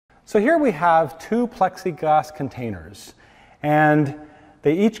So here we have two plexiglass containers, and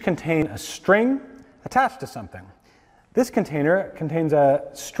they each contain a string attached to something. This container contains a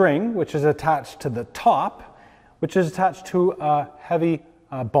string which is attached to the top, which is attached to a heavy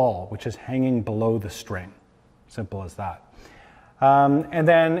ball which is hanging below the string. Simple as that. And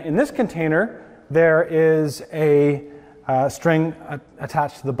then in this container there is a string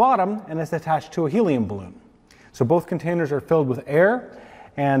attached to the bottom, and it's attached to a helium balloon. So both containers are filled with air,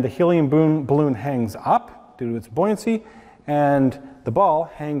 and the helium balloon hangs up due to its buoyancy, and the ball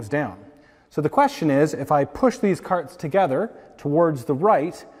hangs down. So the question is, if I push these carts together towards the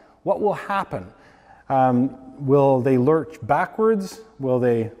right, what will happen? Will they lurch backwards? Will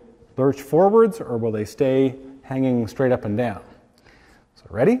they lurch forwards? Or will they stay hanging straight up and down? So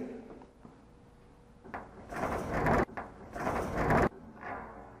ready?